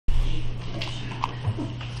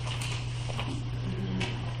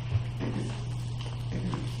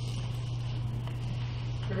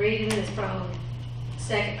reading is from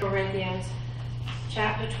 2 Corinthians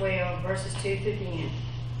chapter 12, verses 2 through 10.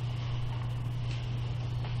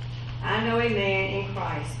 I know a man in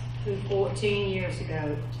Christ who 14 years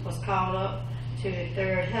ago was called up to the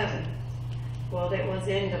third heaven. Whether it was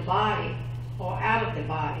in the body or out of the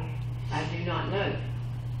body, I do not know.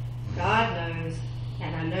 God knows,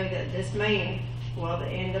 and I know that this man, whether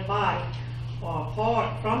in the body or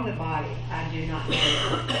apart from the body, I do not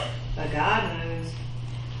know. But God knows,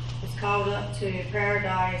 was called up to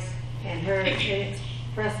paradise and heard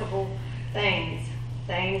inexpressible things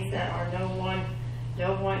that are no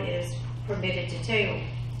one is permitted to tell.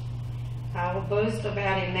 I will boast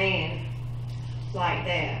about a man like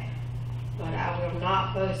that, but I will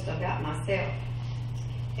not boast about myself,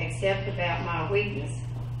 except about my weakness.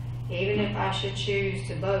 Even if I should choose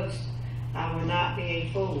to boast, I will not be a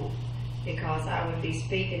fool, because I would be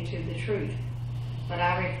speaking to the truth. But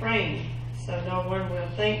I refrain, so no one will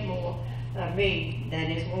think more of me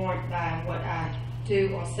than is warranted by what I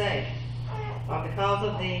do or say. But because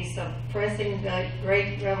of these suppressing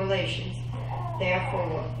great revelations,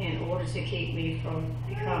 therefore, in order to keep me from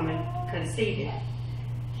becoming conceited,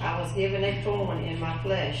 I was given a thorn in my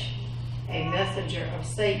flesh, a messenger of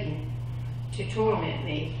Satan to torment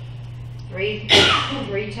me. Three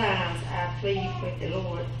times I pleaded with the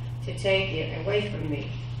Lord to take it away from me.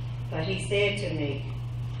 But he said to me,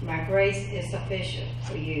 my grace is sufficient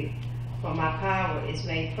for you, for my power is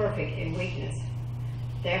made perfect in weakness.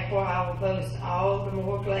 Therefore I will boast all the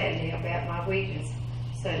more gladly about my weakness,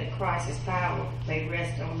 so that Christ's power may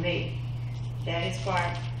rest on me. That is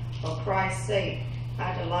why, for Christ's sake,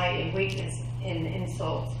 I delight in weakness, in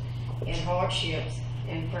insults, in hardships,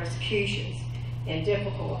 in persecutions, in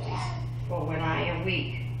difficulties. For when I am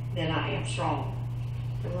weak, then I am strong.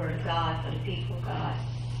 The word of God for the people of God.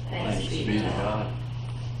 Thanks be to God.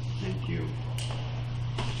 Thank you.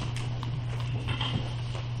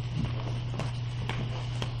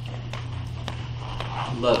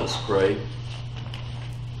 Let us pray.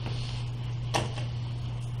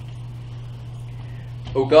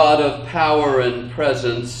 O God of power and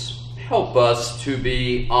presence, help us to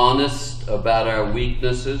be honest about our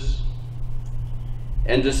weaknesses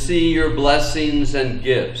and to see your blessings and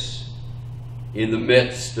gifts in the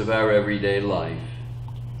midst of our everyday life.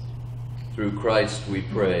 Through Christ we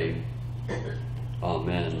pray.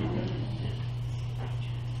 Amen.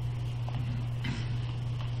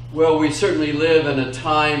 Well, we certainly live in a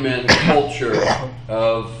time and culture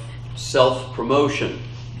of self-promotion.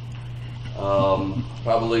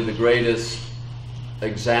 Probably the greatest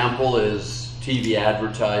example is TV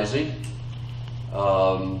advertising.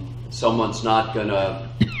 Someone's not going to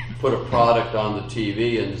put a product on the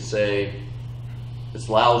TV and say it's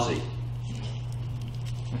lousy.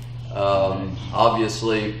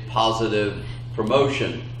 Obviously, positive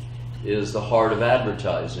promotion is the heart of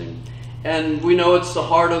advertising. And we know it's the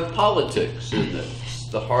heart of politics, isn't it? It's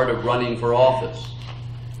the heart of running for office.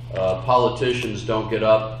 Politicians don't get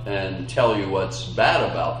up and tell you what's bad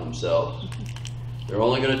about themselves. They're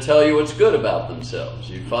only going to tell you what's good about themselves.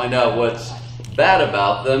 You find out what's bad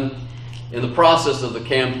about them in the process of the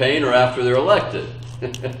campaign or after they're elected.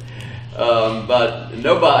 But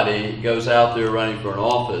nobody goes out there running for an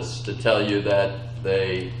office to tell you that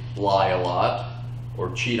they lie a lot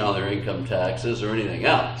or cheat on their income taxes or anything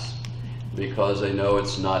else, because they know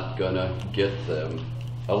it's not going to get them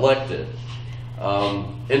elected.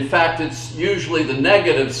 In fact, it's usually the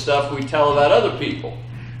negative stuff we tell about other people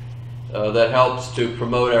that helps to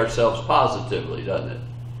promote ourselves positively, doesn't it?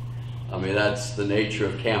 I mean, that's the nature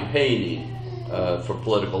of campaigning for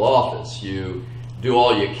political office. You do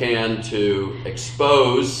all you can to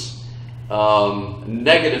expose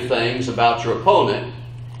negative things about your opponent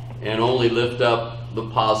and only lift up the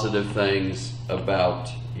positive things about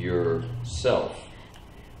yourself.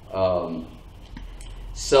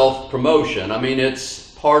 Self-promotion, I mean,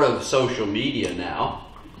 it's part of social media now.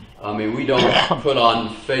 I mean, we don't put on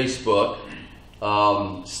Facebook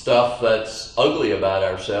stuff that's ugly about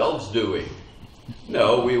ourselves, do we?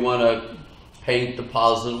 No, we want to paint the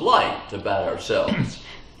positive light about ourselves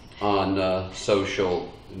on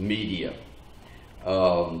social media.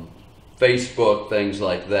 Facebook, things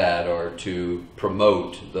like that, are to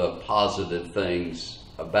promote the positive things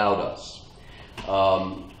about us.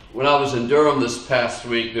 When I was in Durham this past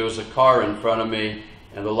week, there was a car in front of me,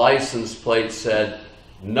 and the license plate said,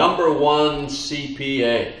 #1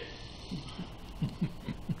 CPA.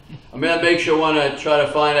 I mean, that makes you want to try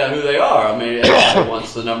to find out who they are. I mean, everybody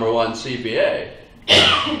wants the #1 CPA.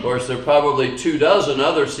 Of course, there are probably 24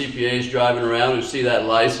 other CPAs driving around who see that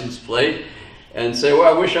license plate and say,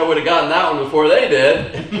 well, I wish I would have gotten that one before they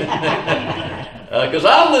did. Because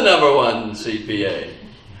I'm the number one CPA.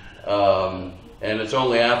 And it's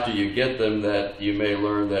only after you get them that you may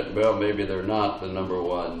learn that, well, maybe they're not the number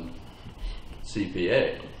one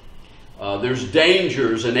CPA. There's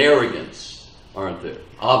dangers in arrogance, aren't there?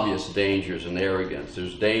 Obvious dangers in arrogance.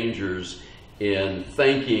 There's dangers in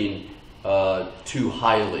thinking too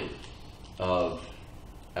highly of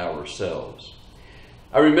ourselves.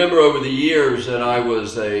 I remember over the years that I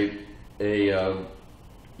was a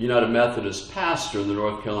United Methodist pastor in the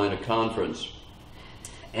North Carolina Conference.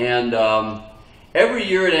 And every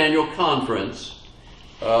year at annual conference,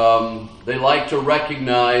 they like to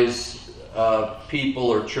recognize people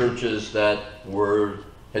or churches that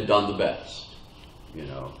had done the best. You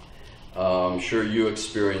know, I'm sure you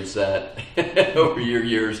experienced that over your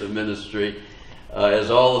years of ministry, as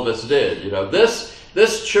all of us did. You know,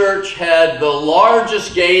 this church had the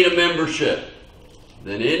largest gain of membership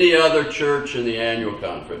than any other church in the annual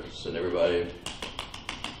conference, and everybody,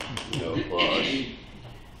 applause.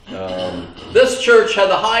 This church had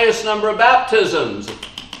the highest number of baptisms.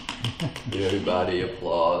 Everybody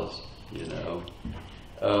applause,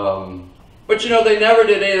 But they never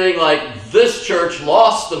did anything like, this church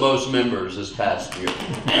lost the most members this past year.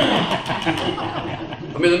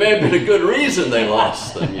 I mean, there may have been a good reason they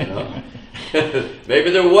lost them, Maybe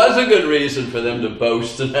there was a good reason for them to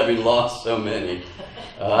boast in having lost so many.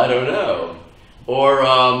 I don't know. Or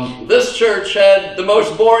this church had the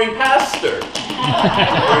most boring pastor.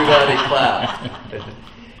 Everybody clapped.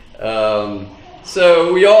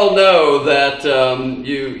 So we all know that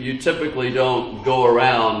you typically don't go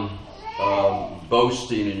around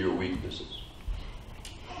boasting in your weaknesses.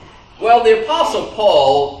 Well, the Apostle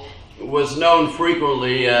Paul was known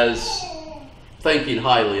frequently as thinking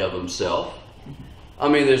highly of himself. I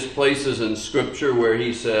mean, there's places in Scripture where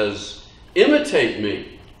he says, imitate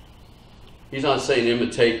me. He's not saying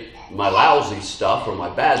imitate my lousy stuff or my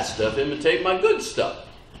bad stuff, imitate my good stuff.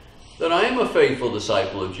 That I am a faithful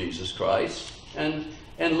disciple of Jesus Christ and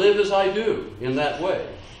live as I do in that way.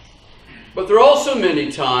 But there are also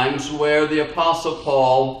many times where the Apostle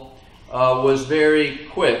Paul was very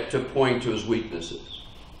quick to point to his weaknesses.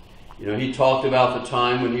 He talked about the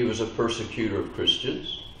time when he was a persecutor of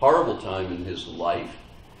Christians, horrible time in his life,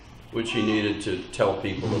 which he needed to tell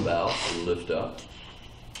people about and lift up.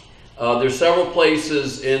 There's several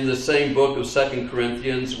places in the same book of 2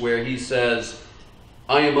 Corinthians where he says,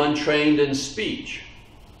 I am untrained in speech.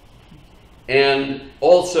 And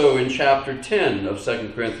also in chapter 10 of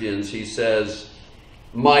 2 Corinthians, he says,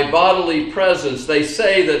 my bodily presence, they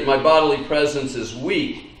say that my bodily presence is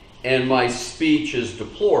weak and my speech is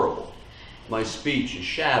deplorable. My speech is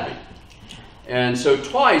shabby. And so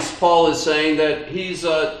twice Paul is saying that he's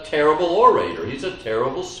a terrible orator. He's a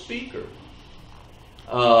terrible speaker.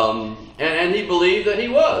 And he believed that he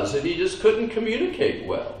was, and he just couldn't communicate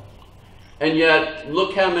well. And yet,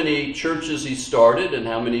 look how many churches he started and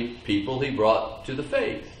how many people he brought to the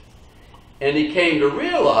faith. And he came to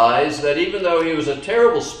realize that even though he was a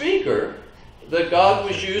terrible speaker, that God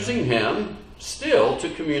was using him still to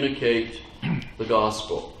communicate the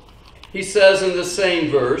gospel. He says in the same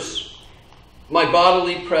verse, my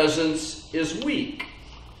bodily presence is weak.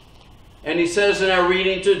 And he says in our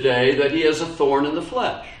reading today that he has a thorn in the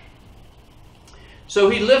flesh. So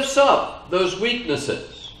he lifts up those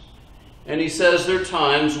weaknesses. And he says there are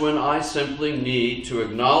times when I simply need to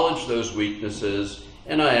acknowledge those weaknesses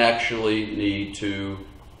and I actually need to,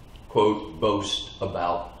 quote, boast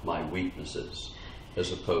about my weaknesses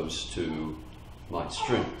as opposed to my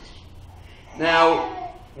strengths.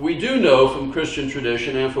 Now, we do know from Christian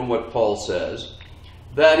tradition and from what Paul says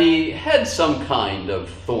that he had some kind of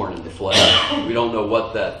thorn in the flesh. We don't know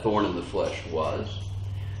what that thorn in the flesh was.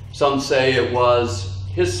 Some say it was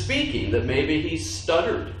his speaking, that maybe he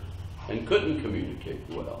stuttered and couldn't communicate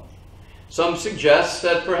well. Some suggest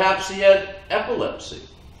that perhaps he had epilepsy.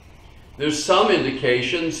 There's some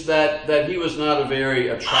indications that he was not a very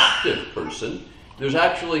attractive person. There's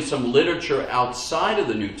actually some literature outside of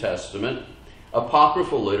the New Testament,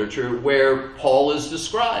 apocryphal literature, where Paul is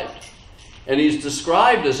described. And he's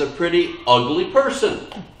described as a pretty ugly person.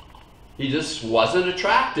 He just wasn't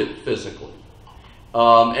attractive physically.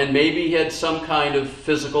 And maybe he had some kind of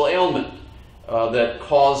physical ailment that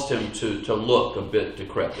caused him to look a bit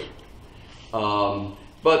decrepit.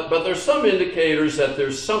 But there's some indicators that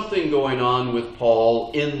there's something going on with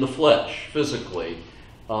Paul in the flesh, physically,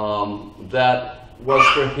 that was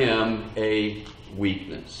for him a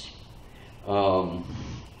weakness.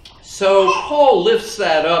 So Paul lifts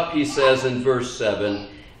that up, he says in verse 7,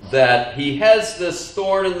 that he has this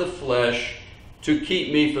thorn in the flesh to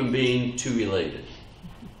keep me from being too elated,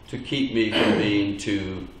 to keep me from being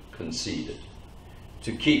too conceited.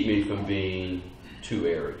 to keep me from being too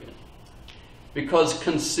arrogant. Because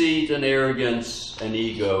conceit and arrogance and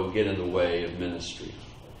ego get in the way of ministry.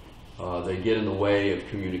 They get in the way of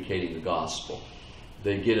communicating the gospel.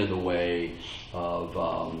 They get in the way of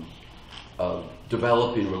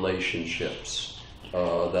developing relationships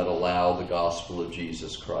that allow the gospel of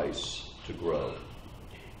Jesus Christ to grow.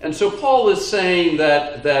 And so Paul is saying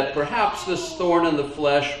that perhaps this thorn in the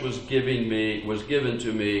flesh was given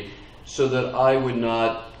to me so that I would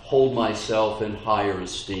not hold myself in higher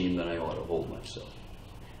esteem than I ought to hold myself.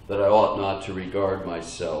 That I ought not to regard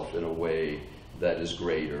myself in a way that is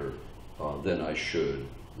greater than I should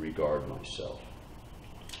regard myself.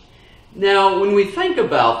 Now, when we think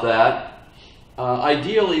about that,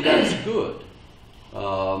 ideally that's good.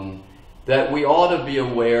 That we ought to be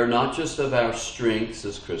aware not just of our strengths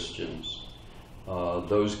as Christians,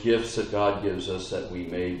 those gifts that God gives us that we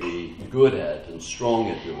may be good at and strong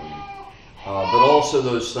at doing, but also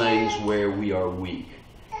those things where we are weak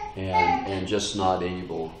and just not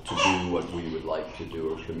able to do what we would like to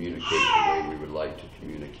do or communicate the way we would like to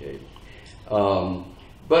communicate.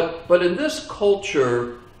 But in this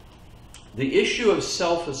culture, the issue of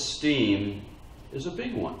self-esteem is a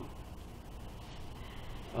big one.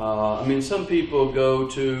 Some people go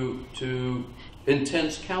to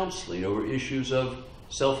intense counseling over issues of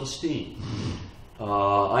self-esteem.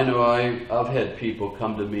 I know I've had people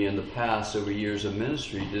come to me in the past over years of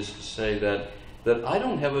ministry just to say that I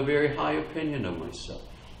don't have a very high opinion of myself.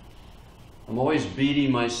 I'm always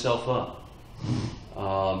beating myself up.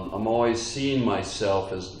 I'm always seeing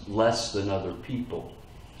myself as less than other people.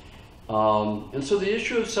 And so the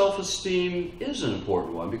issue of self-esteem is an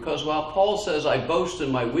important one, because while Paul says, I boast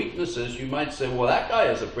in my weaknesses, you might say, well, that guy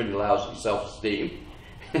has a pretty lousy self-esteem.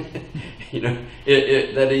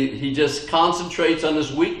 That he just concentrates on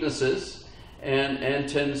his weaknesses and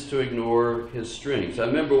tends to ignore his strengths. I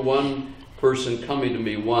remember one person coming to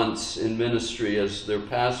me once in ministry as their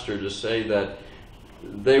pastor to say that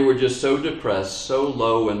they were just so depressed, so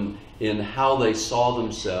low in how they saw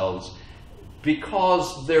themselves,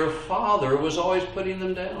 because their father was always putting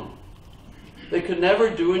them down. They could never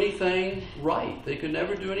do anything right. They could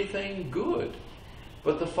never do anything good.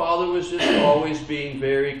 But the father was just always being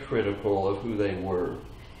very critical of who they were.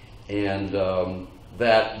 And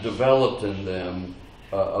that developed in them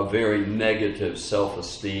a very negative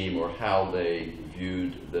self-esteem or how they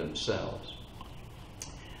viewed themselves.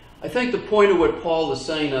 I think the point of what Paul is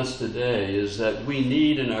saying to us today is that we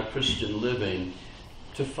need in our Christian living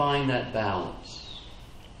to find that balance.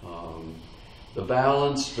 The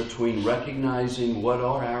balance between recognizing what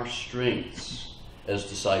are our strengths as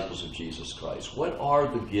disciples of Jesus Christ. What are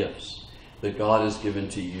the gifts that God has given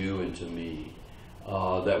to you and to me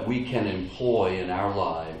that we can employ in our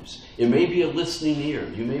lives? It may be a listening ear.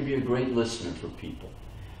 You may be a great listener for people,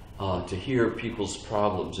 to hear people's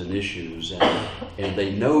problems and issues, and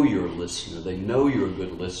they know you're a listener. They know you're a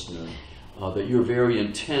good listener, that you're very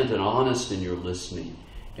intent and honest in your listening,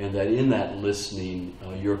 and that in that listening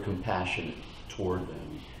you're compassionate toward them.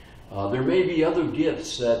 There may be other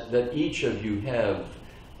gifts that each of you have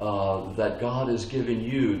that God has given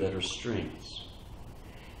you that are strengths.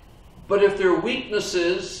 But if there are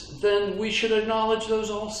weaknesses, then we should acknowledge those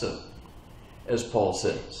also, as Paul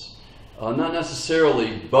says. Not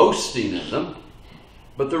necessarily boasting in them,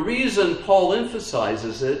 but the reason Paul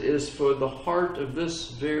emphasizes it is for the heart of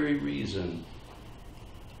this very reason.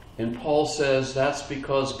 And Paul says that's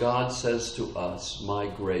because God says to us, my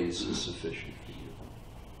grace is sufficient for you.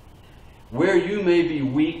 Where you may be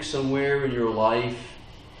weak somewhere in your life,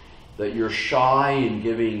 that you're shy in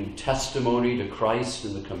giving testimony to Christ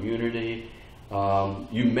in the community,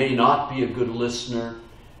 you may not be a good listener,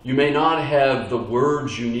 you may not have the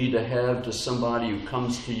words you need to have to somebody who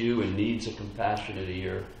comes to you and needs a compassionate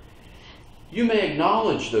ear. You may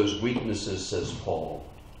acknowledge those weaknesses, says Paul.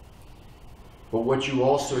 But what you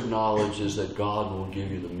also acknowledge is that God will give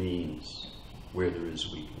you the means where there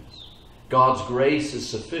is weakness. God's grace is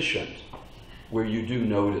sufficient where you do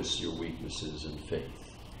notice your weaknesses in faith.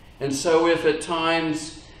 And so if at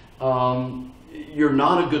times you're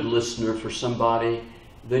not a good listener for somebody,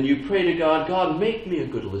 then you pray to God, God, make me a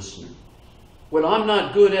good listener. What I'm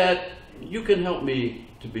not good at, you can help me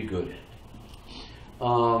to be good at.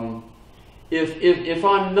 If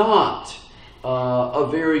I'm not a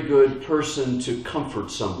very good person to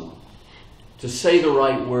comfort someone, to say the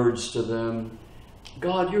right words to them,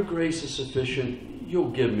 God, your grace is sufficient.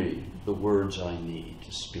 You'll give me the words I need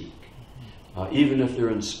to speak, even if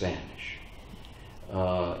they're in Spanish.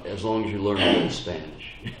 As long as you learn a little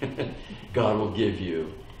Spanish, God will give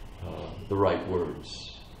you the right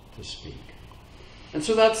words to speak. And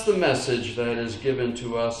so that's the message that is given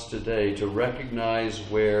to us today, to recognize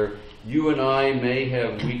where you and I may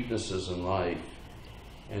have weaknesses in life,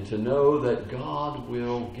 and to know that God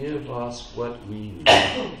will give us what we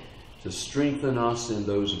need to strengthen us in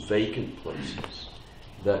those vacant places,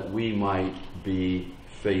 that we might be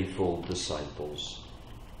faithful disciples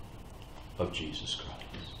of Jesus Christ.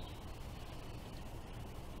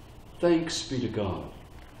 Thanks be to God,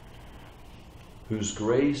 whose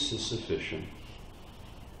grace is sufficient,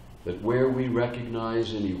 that where we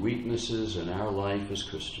recognize any weaknesses in our life as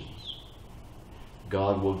Christians,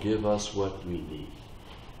 God will give us what we need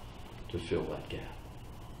to fill that gap.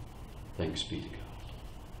 Thanks be to God.